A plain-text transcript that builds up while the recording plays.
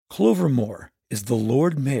Clover Moore is the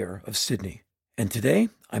Lord Mayor of Sydney, and today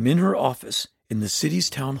I'm in her office in the city's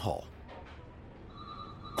town hall.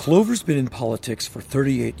 Clover's been in politics for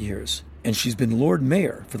 38 years, and she's been Lord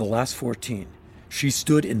Mayor for the last 14. She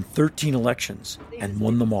stood in 13 elections and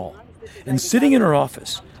won them all. And sitting in her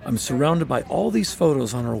office, I'm surrounded by all these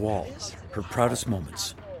photos on her wall, her proudest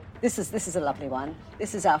moments. This is a lovely one.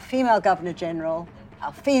 This is our female Governor General,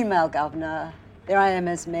 our female Governor. There I am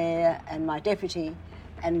as Mayor and my deputy,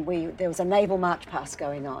 and there was a naval march past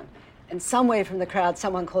going on. And somewhere from the crowd,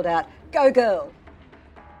 someone called out, "Go girl!"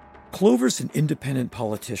 Clover's an independent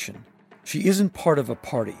politician. She isn't part of a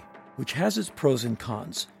party, which has its pros and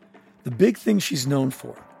cons. The big thing she's known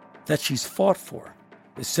for, that she's fought for,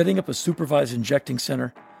 is setting up a supervised injecting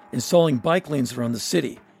center, installing bike lanes around the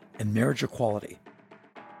city, and marriage equality.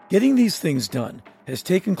 Getting these things done has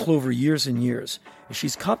taken Clover years and years, and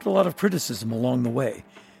she's copped a lot of criticism along the way,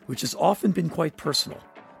 which has often been quite personal.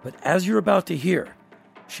 But as you're about to hear,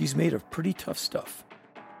 she's made of pretty tough stuff.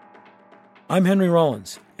 I'm Henry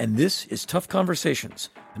Rollins, and this is Tough Conversations,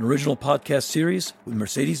 an original podcast series with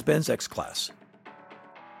Mercedes-Benz X-Class.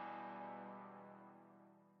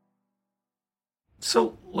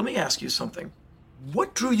 So let me ask you something.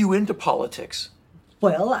 What drew you into politics?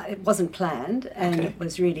 Well, it wasn't planned, and Okay. It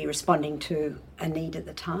was really responding to a need at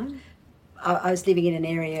the time. I was living in an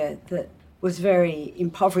area that was very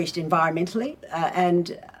impoverished environmentally,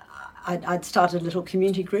 and I'd started a little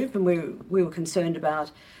community group, and we were concerned about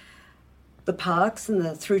the parks and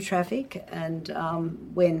the through traffic. And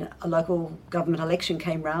when a local government election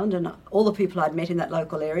came round, and all the people I'd met in that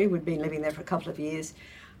local area, who'd been living there for a couple of years,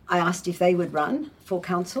 I asked if they would run for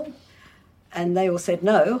council, and they all said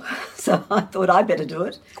no. So I thought I'd better do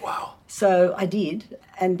it. Wow. So I did,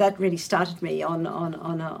 and that really started me on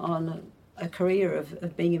a career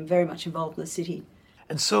of being very much involved in the city.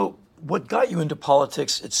 And so what got you into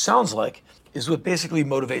politics, it sounds like, is what basically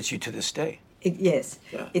motivates you to this day. Yes,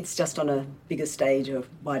 Yeah. It's just on a bigger stage or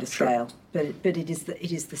wider scale, but it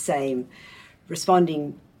is the same,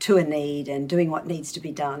 responding to a need and doing what needs to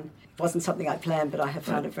be done. It wasn't something I planned, but I have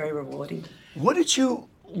found it very rewarding. What did you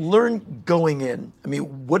learn going in? I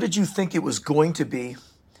mean, what did you think it was going to be,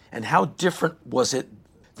 and how different was it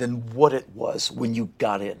than what it was when you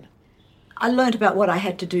got in? I learned about what I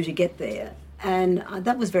had to do to get there, and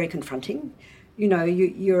that was very confronting. You know,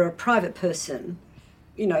 you're a private person,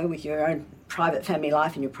 you know, with your own private family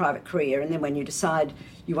life and your private career, and then when you decide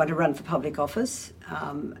you want to run for public office,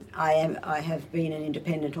 I have been an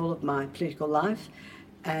independent all of my political life,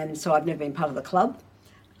 and so I've never been part of the club,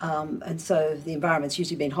 and so the environment's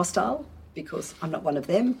usually been hostile because I'm not one of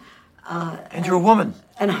them. And you're a woman.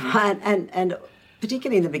 And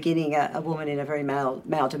particularly in the beginning, a woman in a very male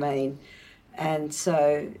domain. And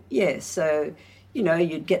so, you know,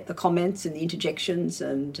 you'd get the comments and the interjections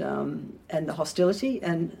and the hostility.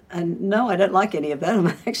 And no, I don't like any of that. I'm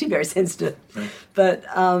actually very sensitive. Right. But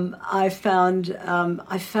I found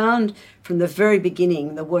from the very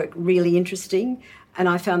beginning the work really interesting, and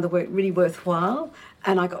I found the work really worthwhile.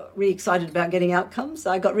 And I got really excited about getting outcomes.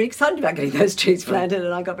 I got really excited about getting those trees planted,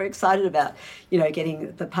 and I got very excited about, you know,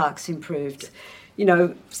 getting the parks improved. You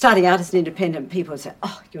know, starting out as an independent, people would say,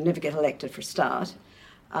 "Oh, you'll never get elected for a start."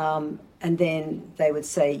 And then they would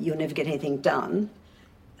say, "You'll never get anything done."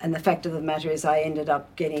 And the fact of the matter is I ended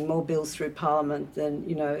up getting more bills through Parliament than,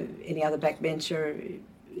 you know, any other backbencher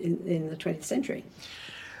in the 20th century.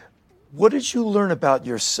 What did you learn about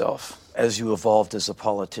yourself as you evolved as a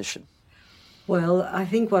politician? Well, I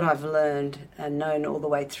think what I've learned and known all the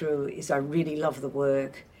way through is I really love the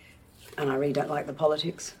work, and I really don't like the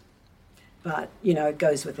politics. But, you know, it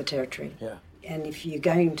goes with the territory. Yeah. And if you're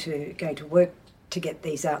going to work to get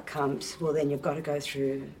these outcomes, well, then you've got to go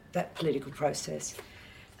through that political process.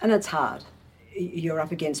 And it's hard. You're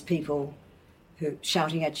up against people who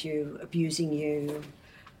shouting at you, abusing you,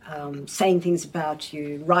 saying things about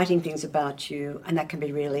you, writing things about you, and that can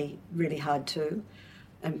be really, really hard too.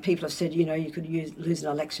 And people have said, you know, you could lose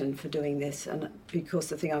an election for doing this. And because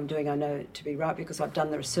the thing I'm doing, I know to be right because I've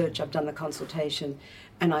done the research, I've done the consultation,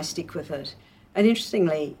 and I stick with it. And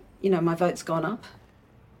interestingly, you know, my vote's gone up.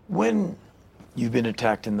 When you've been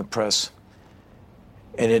attacked in the press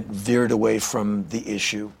and it veered away from the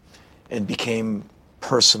issue and became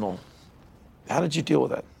personal, how did you deal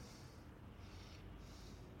with that?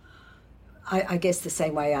 I guess the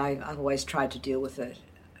same way I've always tried to deal with it.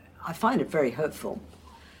 I find it very hurtful.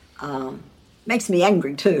 Makes me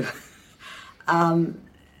angry too.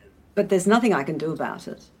 But there's nothing I can do about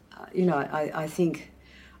it. You know, I think,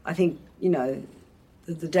 you know,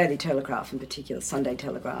 the Daily Telegraph in particular, Sunday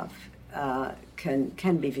Telegraph,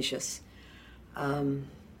 can be vicious.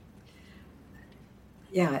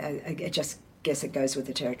 I just guess it goes with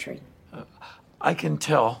the territory. I can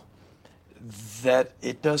tell that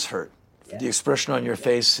it does hurt. Yeah. The expression on your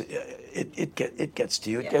face, it gets to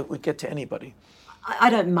you. It would get to anybody. I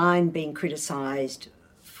don't mind being criticised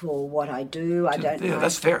for what I do. I don't. Yeah,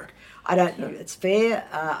 that's fair. I don't. Yeah. It's fair.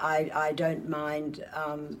 I don't mind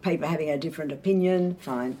people having a different opinion.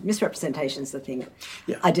 Fine. Misrepresentation's the thing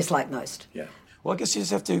I dislike most. Yeah. Well, I guess you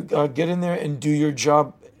just have to get in there and do your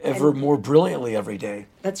job more brilliantly every day.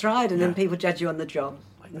 That's right, and then people judge you on the job.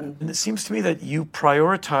 And it seems to me that you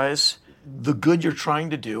prioritize the good you're trying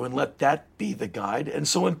to do and let that be the guide. And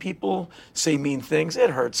so when people say mean things,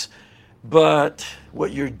 it hurts. But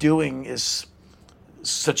what you're doing is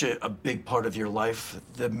such a big part of your life.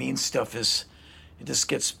 The mean stuff it just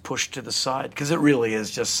gets pushed to the side because it really is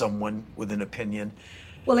just someone with an opinion.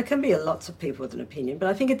 Well, it can be lots of people with an opinion, but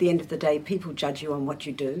I think at the end of the day, people judge you on what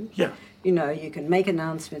you do. Yeah. You know, you can make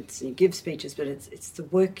announcements and you give speeches, but it's the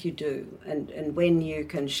work you do. And when you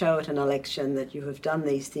can show at an election that you have done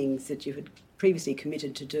these things that you had previously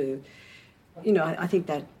committed to do, you know, I think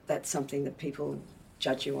that's something that people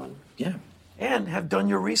judge you on. Yeah. And have done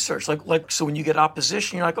your research. So when you get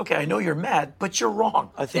opposition, you're like, okay, I know you're mad, but you're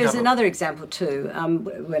wrong. I think there's another example too.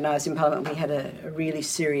 When I was in Parliament, we had a really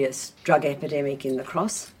serious drug epidemic in the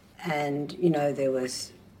Cross. And, you know, there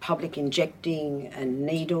was public injecting and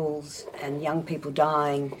needles and young people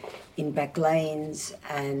dying in back lanes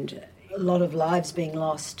and a lot of lives being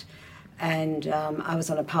lost. And I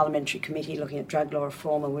was on a parliamentary committee looking at drug law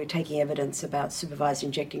reform, and we were taking evidence about supervised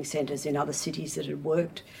injecting centres in other cities that had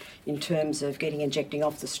worked in terms of getting injecting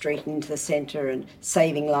off the street and into the centre and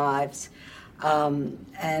saving lives.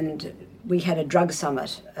 And we had a drug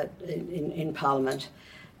summit in Parliament.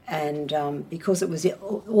 And because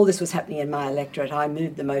all this was happening in my electorate, I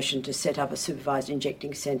moved the motion to set up a supervised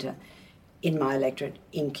injecting centre in my electorate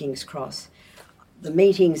in King's Cross. The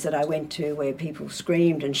meetings that I went to where people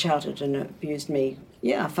screamed and shouted and abused me,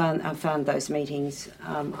 I found those meetings,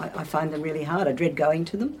 I find them really hard. I dread going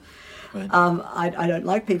to them. Right. I don't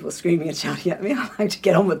like people screaming and shouting at me. I like to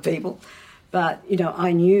get on with people. But, you know,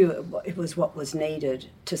 I knew it was what was needed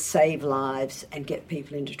to save lives and get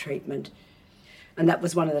people into treatment. And that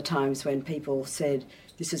was one of the times when people said,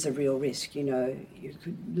 this is a real risk, you know, you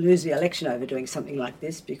could lose the election over doing something like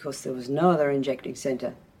this because there was no other injecting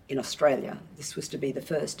centre in Australia. This was to be the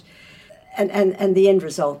first. And the end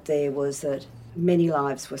result there was that many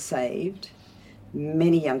lives were saved,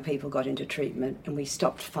 many young people got into treatment, and we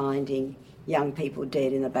stopped finding young people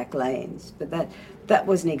dead in the back lanes. But that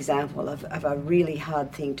was an example of a really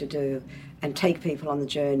hard thing to do and take people on the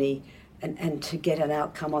journey and to get an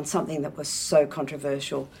outcome on something that was so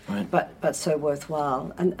controversial, right, but so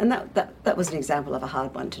worthwhile. And that was an example of a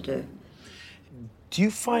hard one to do. Do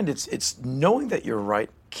you find it's knowing that you're right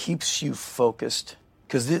keeps you focused?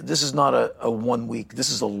 Because this is not a 1 week,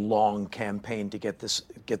 this is a long campaign to get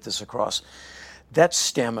this across. That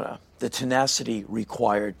stamina, the tenacity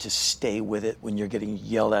required to stay with it when you're getting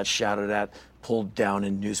yelled at, shouted at, pulled down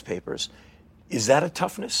in newspapers, is that a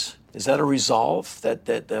toughness? Is that a resolve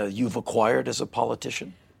that you've acquired as a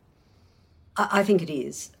politician? I think it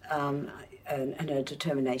is, and a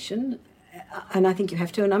determination. And I think you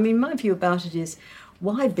have to. And I mean, my view about it is,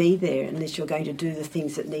 why be there unless you're going to do the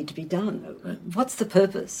things that need to be done? Right. What's the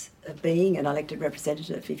purpose of being an elected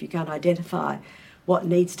representative if you can't identify what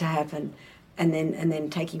needs to happen and then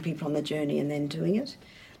taking people on the journey and then doing it?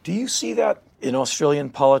 Do you see that in Australian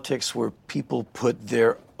politics where people put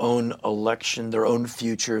their own election, their own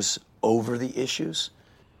futures over the issues?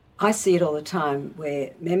 I see it all the time where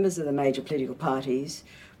members of the major political parties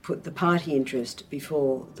put the party interest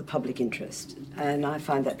before the public interest. And I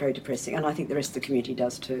find that very depressing. And I think the rest of the community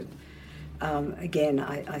does too. Again,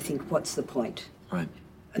 I think, what's the point? Right.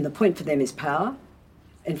 And the point for them is power.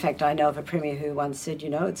 In fact, I know of a premier who once said, you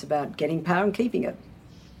know, it's about getting power and keeping it.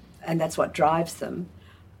 And that's what drives them.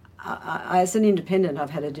 As an independent, I've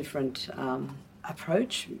had a different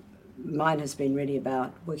approach. Mine has been really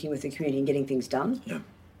about working with the community and getting things done. Yeah.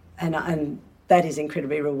 And that is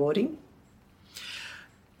incredibly rewarding.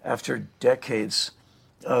 After decades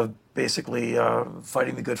of basically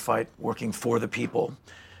fighting the good fight, working for the people,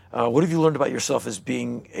 what have you learned about yourself as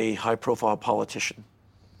being a high-profile politician?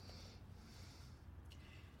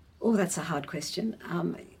 Oh, that's a hard question.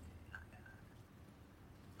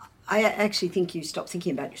 I actually think you stop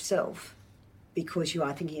thinking about yourself because you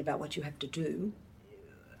are thinking about what you have to do.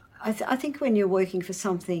 I think when you're working for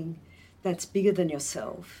something that's bigger than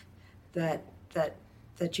yourself, that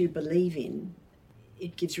you believe in,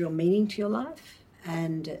 it gives real meaning to your life,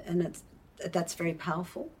 and that's very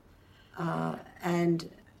powerful. And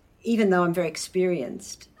even though I'm very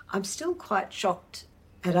experienced, I'm still quite shocked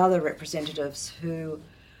at other representatives who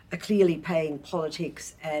are clearly playing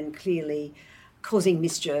politics and clearly causing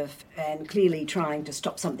mischief and clearly trying to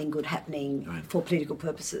stop something good happening for political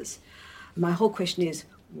purposes. My whole question is,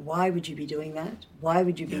 why would you be doing that? Why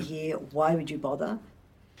would you be here? Why would you bother?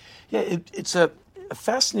 Yeah, it's a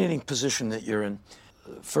fascinating position that you're in.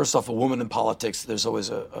 First off, a woman in politics, there's always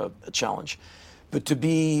a challenge. But to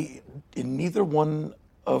be in neither one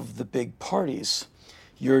of the big parties,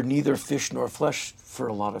 you're neither fish nor flesh for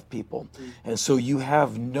a lot of people. And so you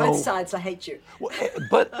have no... Both sides, I hate you.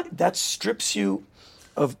 But that strips you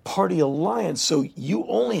of party alliance, so you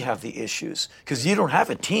only have the issues, because you don't have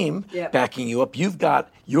a team backing you up. You've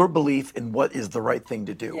got your belief in what is the right thing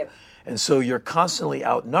to do. Yep. And so you're constantly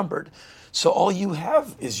outnumbered. So all you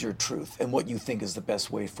have is your truth and what you think is the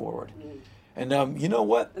best way forward. And you know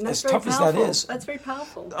what? And as tough powerful. as that is... That's very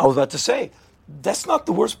powerful. I was about to say, that's not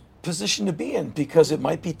the worst position to be in, because it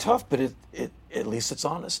might be tough, but it at least it's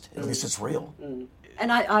honest. At least it's real.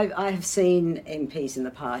 And I have seen MPs in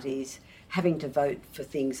the parties having to vote for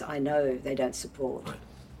things I know they don't support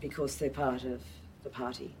because they're part of the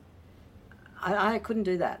party. I couldn't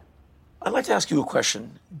do that. I'd like to ask you a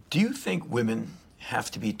question. Do you think women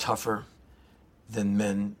have to be tougher than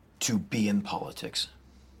men to be in politics?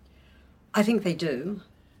 I think they do.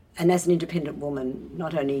 And as an independent woman,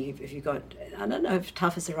 not only have you got, I don't know if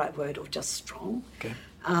tough is the right word or just strong, okay.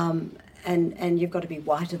 And you've got to be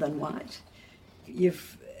whiter than white.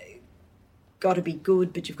 You've got to be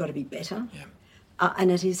good, but you've got to be better. Yeah.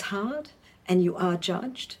 And it is hard, and you are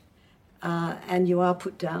judged, and you are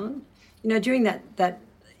put down. You know, during that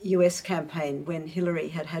US campaign when Hillary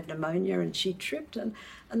had pneumonia and she tripped, and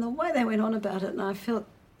the way they went on about it, and I felt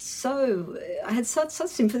I had such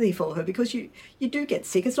sympathy for her, because you do get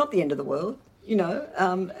sick. It's not the end of the world, you know,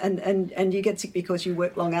 and you get sick because you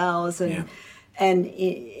work long hours and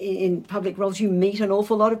in public roles you meet an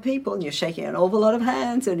awful lot of people and you're shaking an awful lot of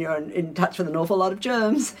hands and you're in touch with an awful lot of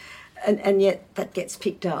germs, and yet that gets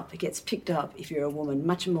picked up. It gets picked up if you're a woman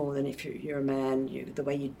much more than if you're a man. The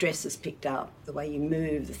way you dress is picked up, the way you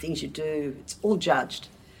move, the things you do, it's all judged.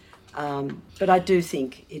 But I do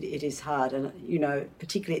think it is hard, and you know,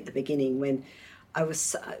 particularly at the beginning when I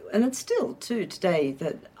was, and it's still too today,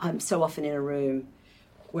 that I'm so often in a room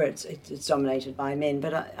where it's dominated by men.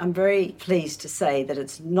 But I'm very pleased to say that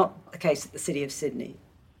it's not the case at the City of Sydney.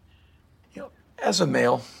 You know, as a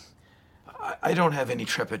male, I don't have any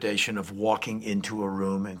trepidation of walking into a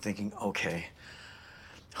room and thinking, okay,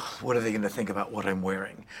 what are they going to think about what I'm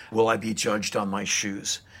wearing? Will I be judged on my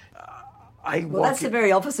shoes? Well, that's the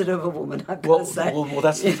very opposite of a woman, I've got to say. Well,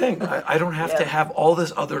 that's the thing. I don't have to have all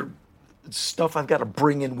this other stuff I've got to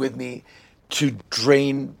bring in with me to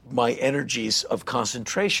drain my energies of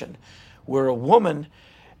concentration. Where a woman,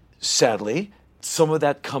 sadly, some of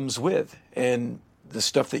that comes with. And the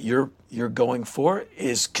stuff that you're going for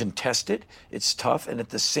is contested, it's tough, and at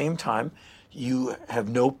the same time, you have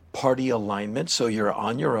no party alignment, so you're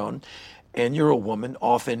on your own, and you're a woman,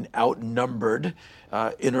 often outnumbered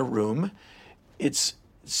in a room. It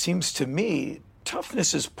seems to me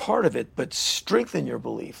toughness is part of it, but strengthen your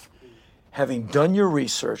belief. Having done your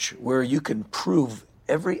research where you can prove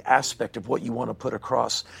every aspect of what you want to put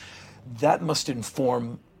across, that must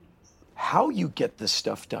inform how you get this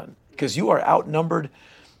stuff done. Because you are outnumbered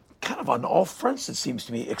kind of on all fronts, it seems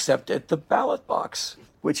to me, except at the ballot box,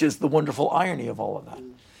 which is the wonderful irony of all of that.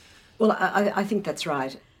 Well, I think that's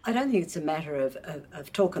right. I don't think it's a matter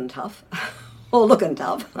of talking tough or looking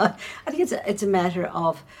tough. I think it's a matter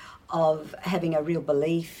of having a real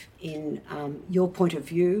belief in your point of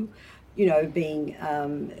view, you know, being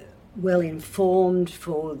well informed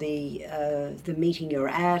for the meeting you're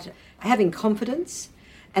at, having confidence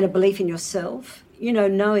and a belief in yourself, you know,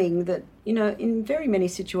 knowing that, you know, in very many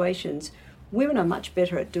situations, women are much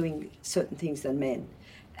better at doing certain things than men.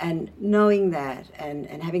 And knowing that and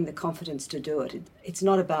having the confidence to do it, it's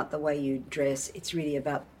not about the way you dress, it's really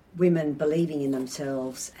about women believing in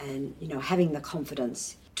themselves and, you know, having the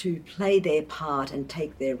confidence to play their part and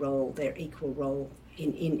take their role, their equal role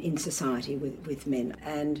in society with men.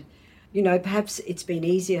 And, you know, perhaps it's been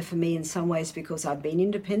easier for me in some ways because I've been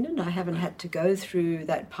independent. I haven't had to go through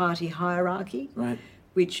that party hierarchy,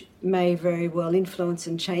 which may very well influence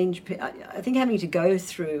and change. I think having to go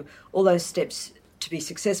through all those steps to be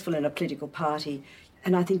successful in a political party,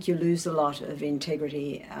 and I think you lose a lot of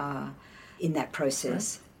integrity in that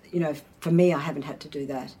process. You know, for me, I haven't had to do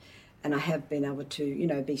that, and I have been able to, you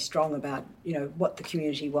know, be strong about, you know, what the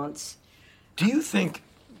community wants. Do you think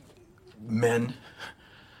men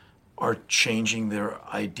are changing their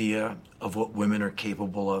idea of what women are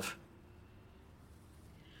capable of?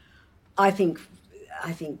 I think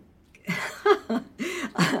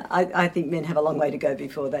I think men have a long way to go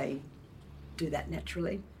before they do that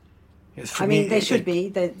naturally. Yes, They should be.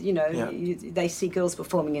 They see girls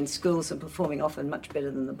performing in schools and performing often much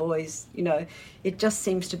better than the boys. It just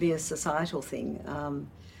seems to be a societal thing.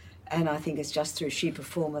 And I think it's just through sheer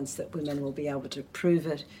performance that women will be able to prove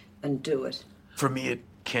it and do it. For me, it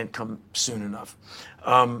can't come soon enough.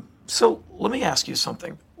 So let me ask you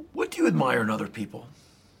something. What do you admire in other people?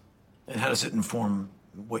 And how does it inform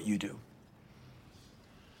what you do?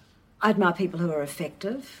 I admire people who are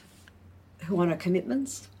effective, who honour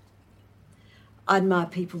commitments. I admire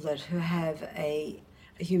people who have a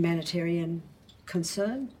humanitarian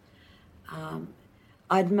concern. I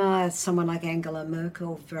admire someone like Angela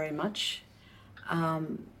Merkel very much.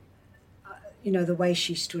 The way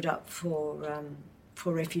she stood up for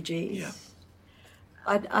refugees. Yeah.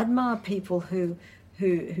 I admire people who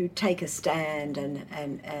take a stand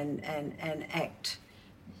and act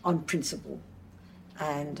on principle,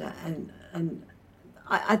 and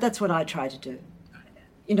that's what I try to do.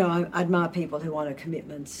 I admire people who honour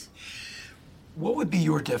commitments. What would be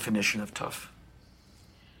your definition of tough?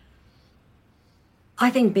 I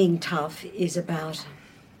think being tough is about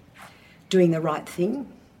doing the right thing.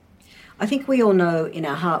 I think we all know in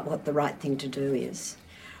our heart what the right thing to do is,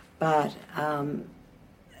 but a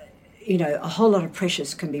whole lot of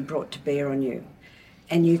pressures can be brought to bear on you,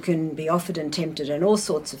 and you can be offered and tempted, and all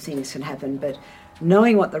sorts of things can happen, but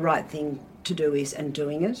knowing what the right thing to do is and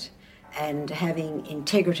doing it, and having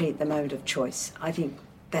integrity at the moment of choice, I think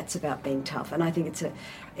that's about being tough. And I think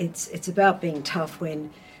it's about being tough when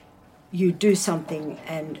you do something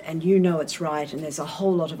and it's right, and there's a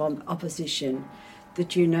whole lot of opposition that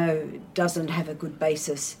doesn't have a good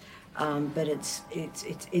basis, but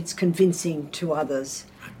it's convincing to others,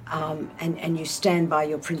 and you stand by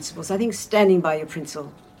your principles. I think standing by your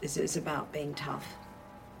principle is about being tough.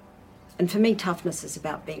 And for me, toughness is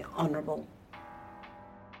about being honourable.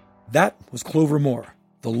 That was Clover Moore,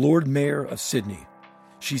 the Lord Mayor of Sydney.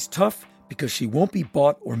 She's tough because she won't be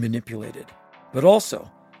bought or manipulated, but also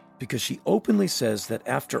because she openly says that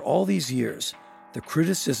after all these years, the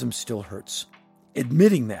criticism still hurts.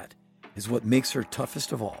 Admitting that is what makes her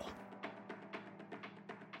toughest of all.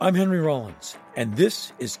 I'm Henry Rollins, and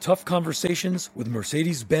this is Tough Conversations with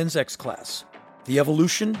Mercedes-Benz X-Class, the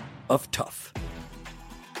evolution of tough.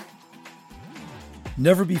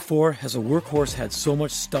 Never before has a workhorse had so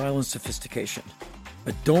much style and sophistication.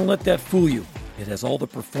 But don't let that fool you. It has all the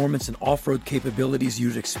performance and off-road capabilities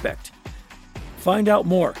you'd expect. Find out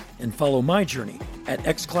more and follow my journey at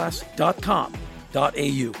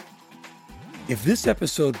xclass.com.au. If this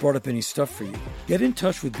episode brought up any stuff for you, get in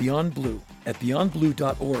touch with Beyond Blue at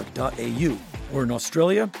beyondblue.org.au or in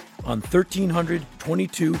Australia on 1300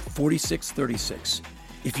 22 46 36.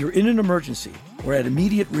 If you're in an emergency or at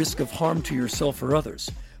immediate risk of harm to yourself or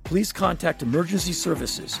others, please contact emergency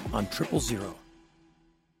services on 000.